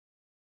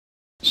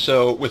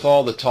So with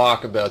all the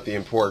talk about the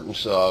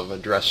importance of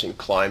addressing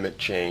climate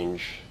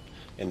change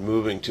and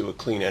moving to a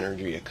clean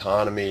energy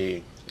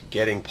economy,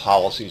 getting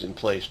policies in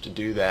place to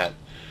do that,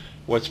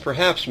 what's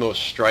perhaps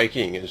most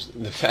striking is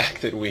the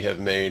fact that we have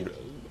made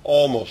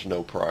almost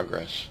no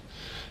progress.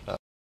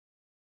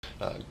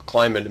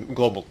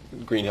 Global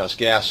greenhouse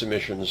gas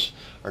emissions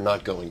are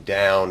not going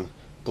down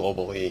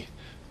globally.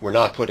 We're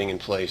not putting in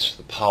place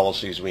the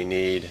policies we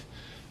need.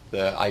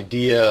 The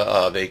idea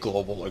of a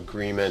global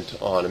agreement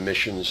on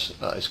emissions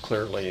has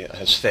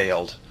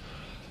failed.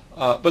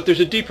 But there's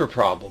a deeper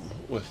problem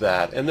with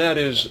that, and that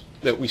is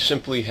that we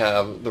simply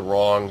have the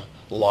wrong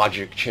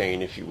logic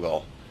chain, if you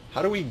will.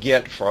 How do we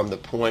get from the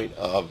point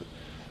of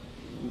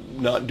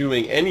not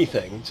doing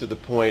anything to the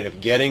point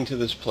of getting to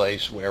this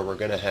place where we're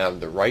going to have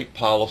the right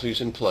policies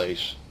in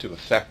place to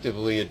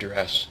effectively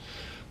address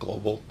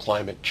global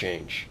climate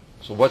change?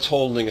 So what's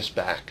holding us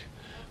back?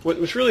 What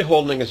was really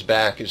holding us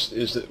back is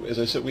that, as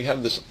I said, we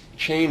have this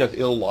chain of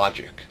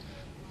illogic.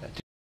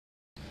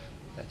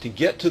 To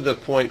get to the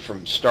point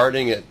from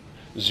starting at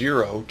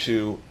zero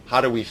to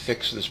how do we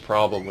fix this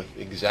problem with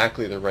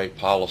exactly the right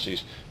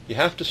policies, you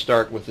have to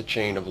start with the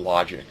chain of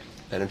logic.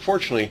 And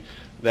unfortunately,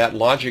 that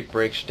logic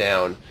breaks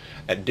down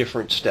at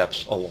different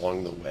steps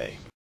along the way.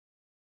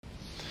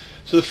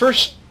 So the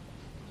first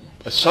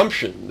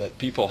assumption that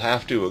people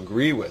have to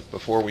agree with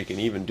before we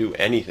can even do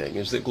anything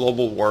is that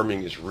global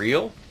warming is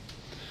real.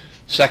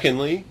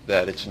 Secondly,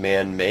 that it's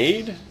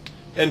man-made.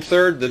 And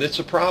third, that it's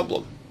a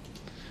problem.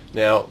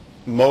 Now,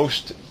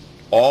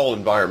 all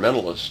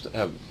environmentalists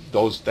have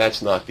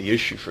that's not the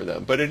issue for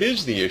them, but it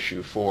is the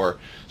issue for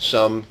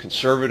some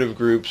conservative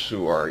groups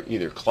who are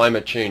either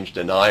climate change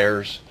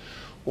deniers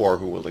or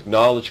who will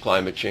acknowledge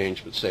climate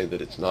change but say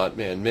that it's not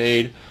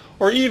man-made,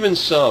 or even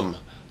some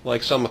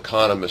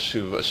economists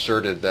who've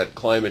asserted that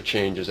climate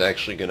change is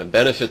actually going to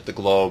benefit the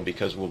globe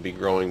because we'll be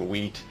growing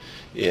wheat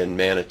in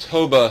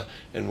Manitoba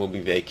and we'll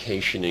be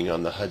vacationing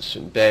on the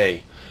Hudson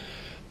Bay.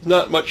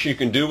 Not much you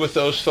can do with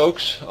those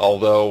folks,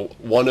 although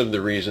one of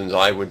the reasons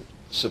I would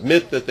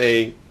submit that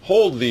they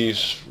hold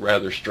these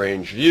rather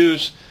strange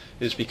views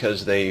is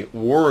because they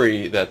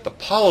worry that the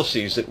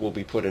policies that will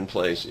be put in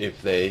place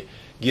if they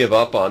give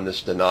up on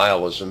this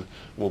denialism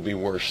will be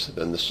worse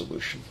than the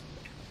solution.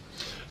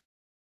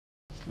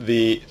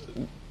 The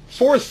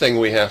fourth thing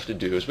we have to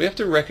do is we have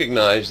to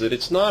recognize that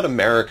it's not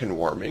American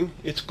warming,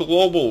 it's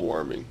global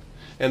warming,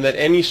 and that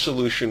any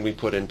solution we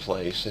put in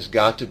place has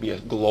got to be a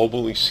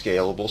globally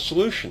scalable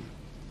solution.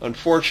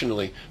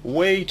 Unfortunately,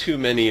 way too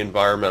many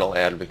environmental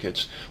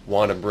advocates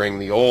want to bring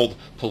the old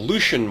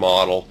pollution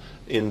model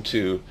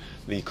into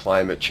the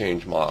climate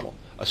change model,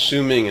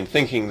 assuming and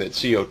thinking that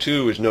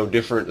CO2 is no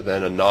different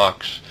than a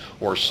NOx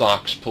or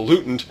SOx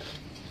pollutant,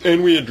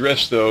 and we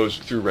address those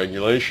through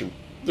regulation.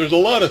 There's a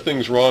lot of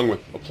things wrong with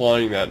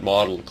applying that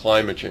model to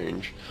climate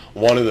change.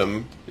 One of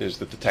them is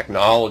that the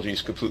technology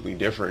is completely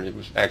different. It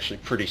was actually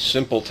pretty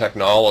simple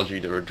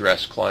technology to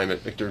address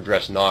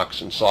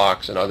NOx and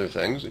SOx and other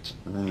things. It's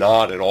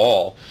not at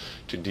all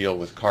to deal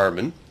with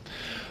carbon.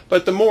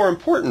 But the more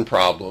important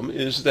problem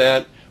is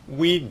that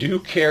we do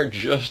care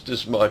just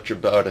as much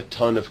about a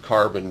ton of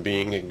carbon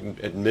being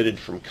emitted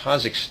from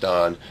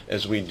Kazakhstan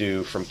as we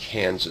do from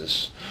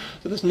Kansas.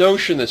 So this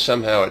notion that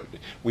somehow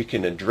we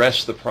can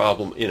address the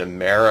problem in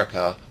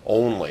America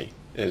only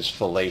is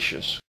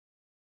fallacious.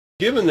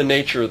 Given the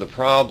nature of the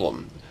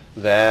problem,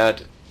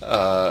 that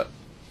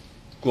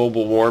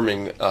global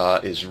warming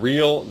is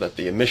real, that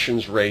the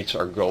emissions rates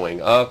are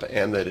going up,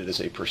 and that it is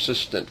a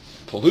persistent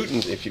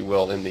pollutant, if you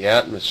will, in the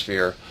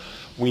atmosphere,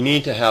 we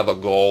need to have a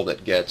goal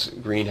that gets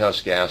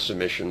greenhouse gas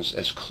emissions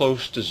as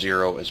close to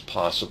zero as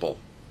possible.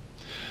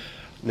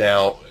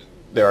 Now,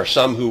 there are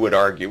some who would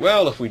argue,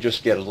 well, if we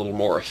just get a little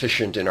more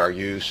efficient in our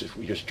use, if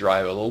we just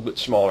drive a little bit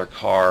smaller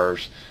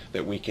cars,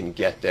 that we can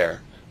get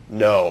there.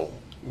 No,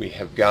 we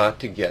have got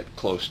to get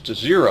close to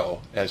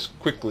zero as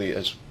quickly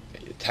as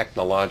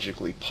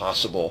technologically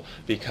possible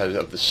because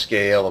of the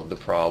scale of the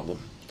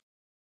problem.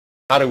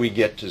 How do we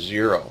get to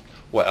zero?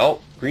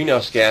 Well,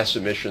 greenhouse gas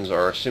emissions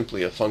are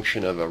simply a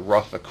function of a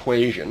rough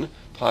equation,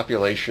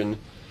 population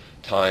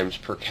times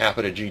per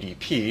capita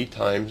GDP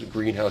times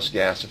greenhouse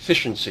gas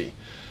efficiency.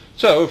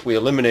 So if we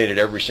eliminated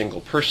every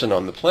single person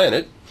on the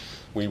planet,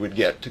 we would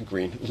get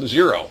to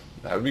zero.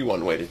 That would be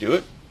one way to do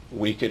it.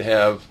 We could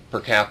have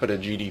per capita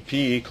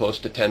GDP close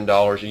to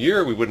 $10 a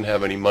year. We wouldn't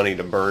have any money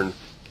to burn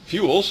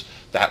fuels.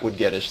 That would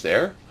get us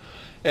there.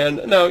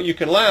 And now you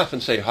can laugh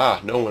and say,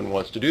 no one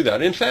wants to do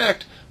that. In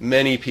fact,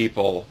 many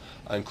people,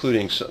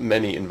 including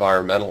many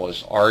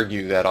environmentalists,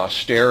 argue that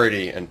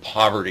austerity and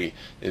poverty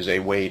is a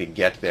way to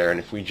get there. And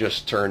if we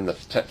just turn the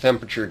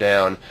temperature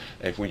down,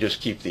 if we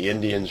just keep the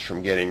Indians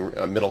from getting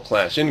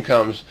middle-class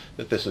incomes,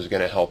 that this is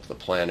going to help the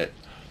planet.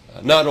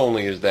 Not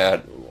only is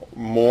that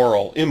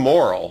immoral,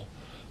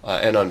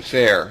 and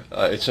unfair,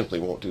 it simply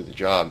won't do the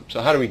job.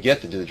 So how do we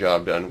get to do the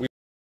job done?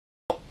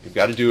 We've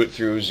got to do it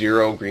through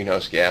zero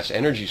greenhouse gas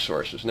energy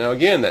sources. Now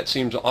again, that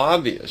seems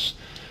obvious,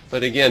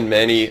 but again,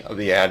 many of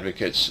the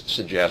advocates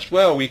suggest,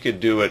 well, we could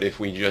do it if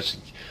we just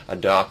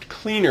adopt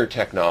cleaner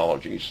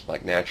technologies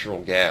like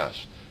natural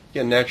gas.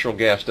 Again, natural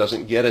gas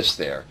doesn't get us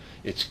there.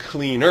 It's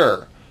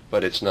cleaner,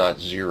 but it's not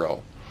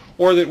zero.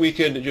 Or that we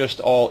could just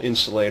all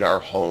insulate our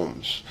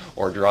homes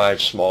or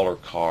drive smaller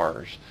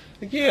cars.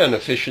 Again,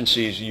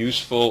 efficiency is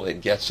useful.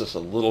 It gets us a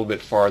little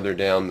bit farther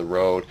down the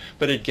road,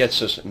 but it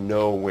gets us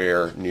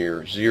nowhere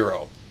near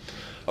zero.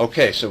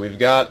 Okay, so we've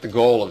got the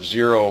goal of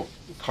zero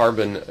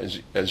carbon,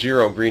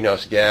 zero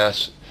greenhouse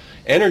gas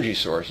energy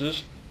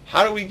sources.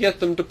 How do we get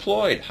them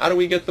deployed? How do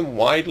we get them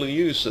widely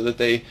used so that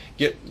they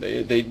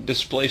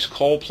displace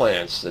coal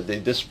plants, that they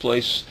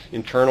displace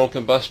internal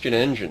combustion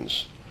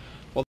engines?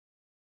 Well,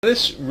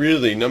 this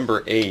really,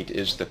 number 8,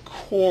 is the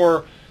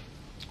core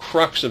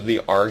crux of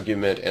the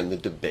argument and the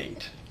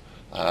debate.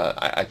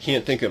 I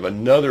can't think of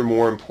another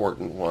more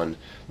important one.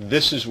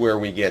 This is where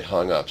we get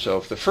hung up. So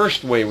if the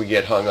first way we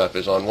get hung up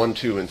is on 1,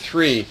 2, and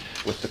 3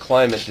 with the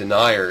climate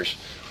deniers,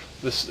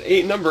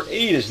 number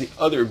 8 is the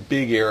other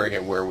big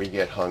area where we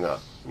get hung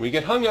up. We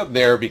get hung up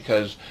there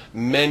because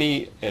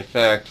many, in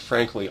fact,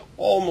 frankly,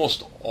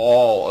 almost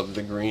all of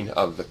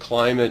the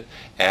climate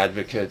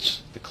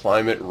advocates, the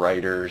climate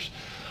writers,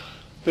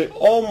 they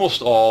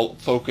almost all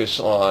focus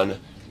on,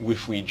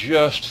 if we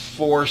just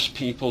force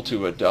people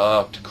to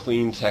adopt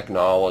clean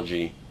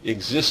technology,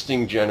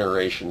 existing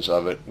generations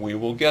of it, we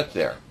will get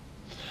there.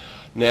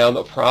 Now,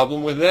 the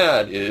problem with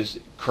that is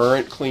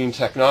current clean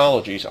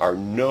technologies are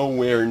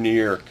nowhere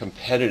near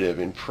competitive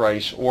in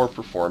price or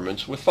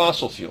performance with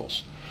fossil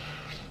fuels.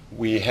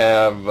 We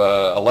have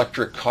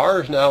electric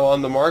cars now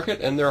on the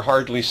market, and they're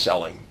hardly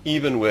selling,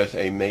 even with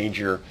a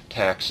major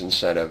tax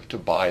incentive to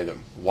buy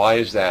them. Why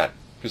is that?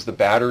 Because the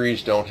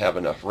batteries don't have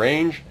enough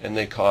range, and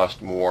they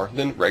cost more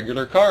than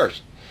regular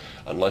cars.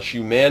 Unless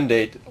you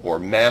mandate or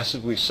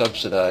massively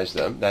subsidize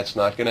them, that's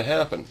not going to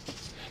happen.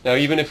 Now,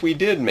 even if we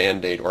did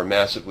mandate or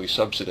massively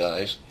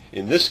subsidize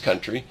in this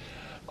country,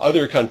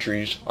 other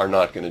countries are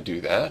not going to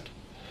do that.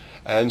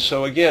 And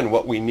so again,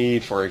 what we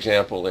need, for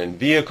example, in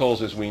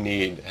vehicles is we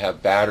need to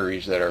have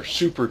batteries that are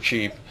super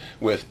cheap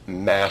with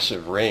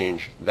massive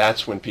range.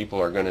 That's when people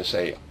are going to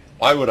say,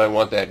 why would I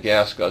want that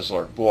gas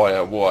guzzler? Boy,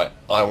 oh boy,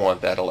 I want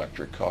that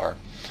electric car.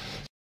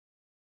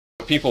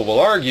 What people will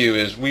argue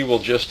is we will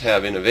just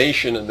have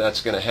innovation and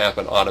that's going to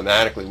happen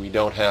automatically. We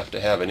don't have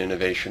to have an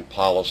innovation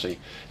policy.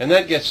 And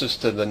that gets us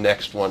to the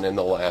next one and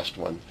the last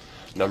one,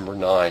 number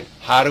 9.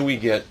 How do we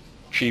get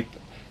cheap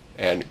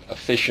and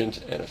efficient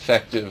and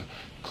effective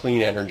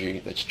clean energy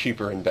that's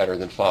cheaper and better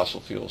than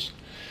fossil fuels?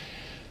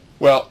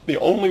 Well, the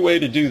only way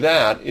to do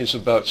that is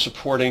about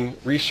supporting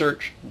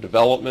research,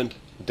 development,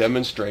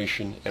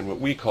 demonstration, and what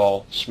we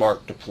call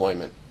smart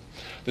deployment.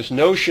 This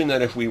notion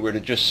that if we were to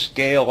just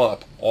scale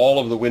up all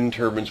of the wind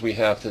turbines we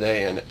have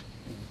today and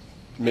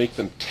make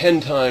them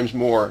 10 times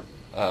more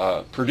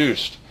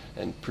produced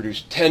and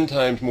produce 10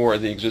 times more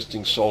of the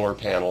existing solar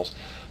panels,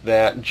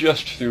 that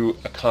just through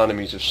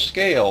economies of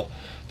scale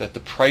that the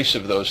price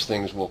of those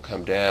things will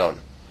come down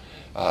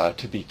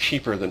to be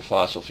cheaper than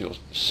fossil fuels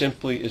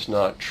simply is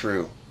not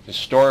true.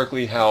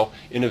 Historically, how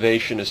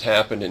innovation has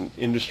happened in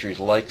industries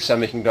like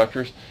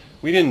semiconductors,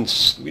 we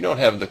don't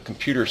have the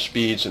computer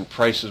speeds and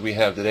prices we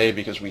have today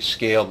because we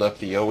scaled up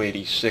the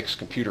 086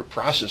 computer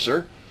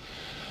processor.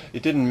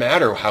 It didn't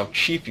matter how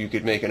cheap you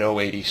could make an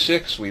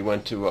 086. We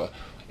went to a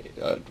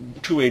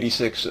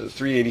 286,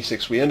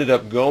 386. We ended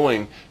up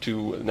going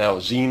to now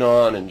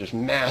Xenon and just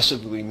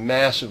massively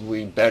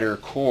better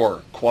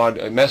core,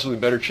 massively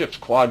better chips,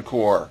 quad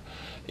core,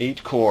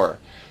 8 core.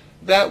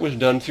 That was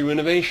done through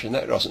innovation.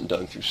 That wasn't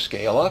done through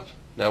scale up.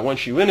 Now,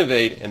 once you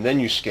innovate and then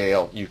you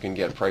scale, you can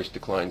get price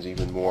declines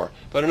even more.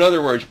 But in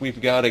other words,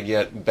 we've got to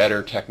get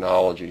better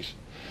technologies.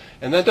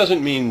 And that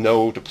doesn't mean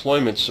no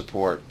deployment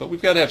support, but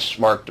we've got to have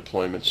smart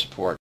deployment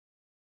support.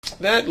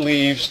 That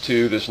leads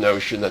to this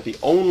notion that the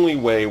only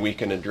way we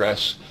can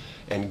address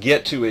and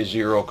get to a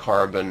zero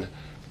carbon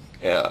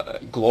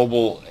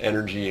global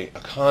energy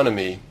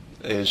economy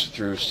is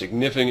through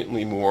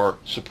significantly more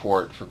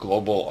support for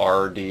global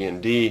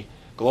R&D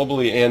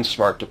globally and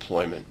smart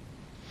deployment.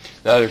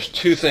 Now, there's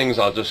 2 things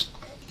I'll just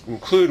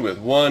conclude with.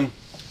 One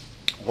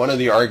of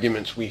the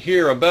arguments we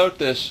hear about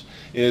this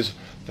is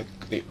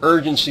the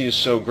urgency is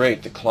so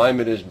great, the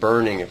climate is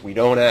burning. If we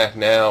don't act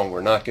now,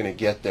 we're not going to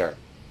get there.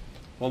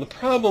 Well, the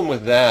problem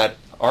with that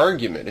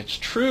argument, it's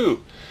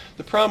true.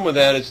 The problem with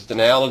that is it's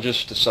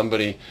analogous to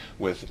somebody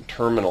with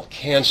terminal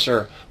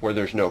cancer where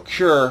there's no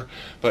cure,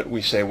 but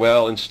we say,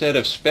 well, instead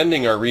of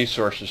spending our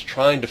resources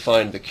trying to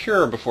find the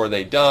cure before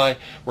they die,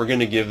 we're going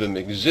to give them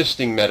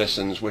existing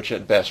medicines which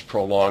at best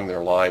prolong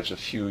their lives a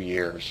few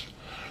years.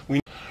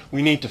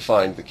 We need to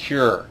find the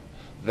cure.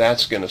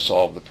 That's going to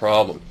solve the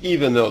problem,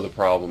 even though the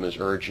problem is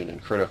urgent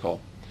and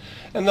critical.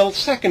 And the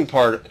second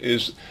part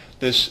is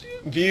this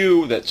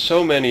view that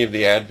so many of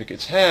the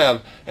advocates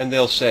have, and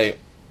they'll say,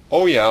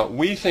 oh yeah,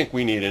 we think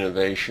we need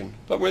innovation.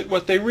 But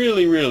what they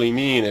really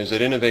mean is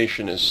that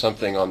innovation is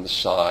something on the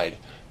side.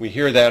 We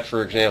hear that,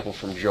 for example,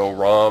 from Joe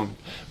Romm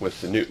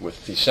with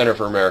the Center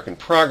for American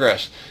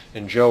Progress.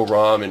 And Joe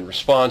Romm, in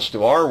response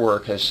to our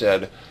work, has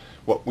said,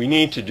 What we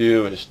need to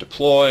do is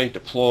deploy,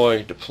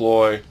 deploy,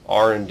 deploy,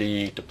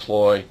 R&D,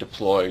 deploy,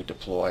 deploy,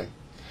 deploy.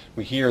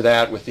 We hear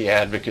that with the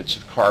advocates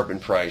of carbon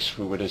price,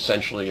 who would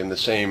essentially, in the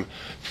same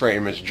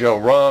frame as Joe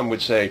Romm,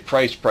 would say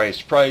price, price,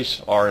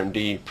 price,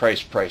 R&D,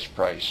 price, price,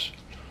 price.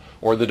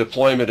 Or the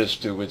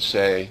deploymentist who would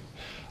say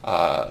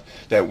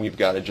that we've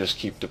got to just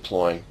keep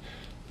deploying.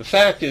 The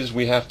fact is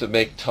we have to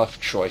make tough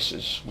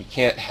choices. We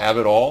can't have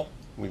it all.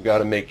 We've got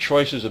to make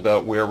choices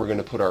about where we're going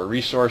to put our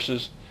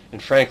resources.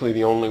 And frankly,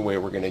 the only way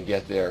we're going to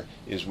get there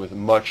is with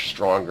much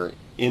stronger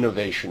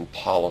innovation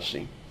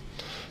policy.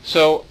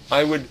 So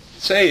I would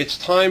say it's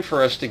time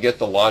for us to get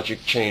the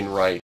logic chain right.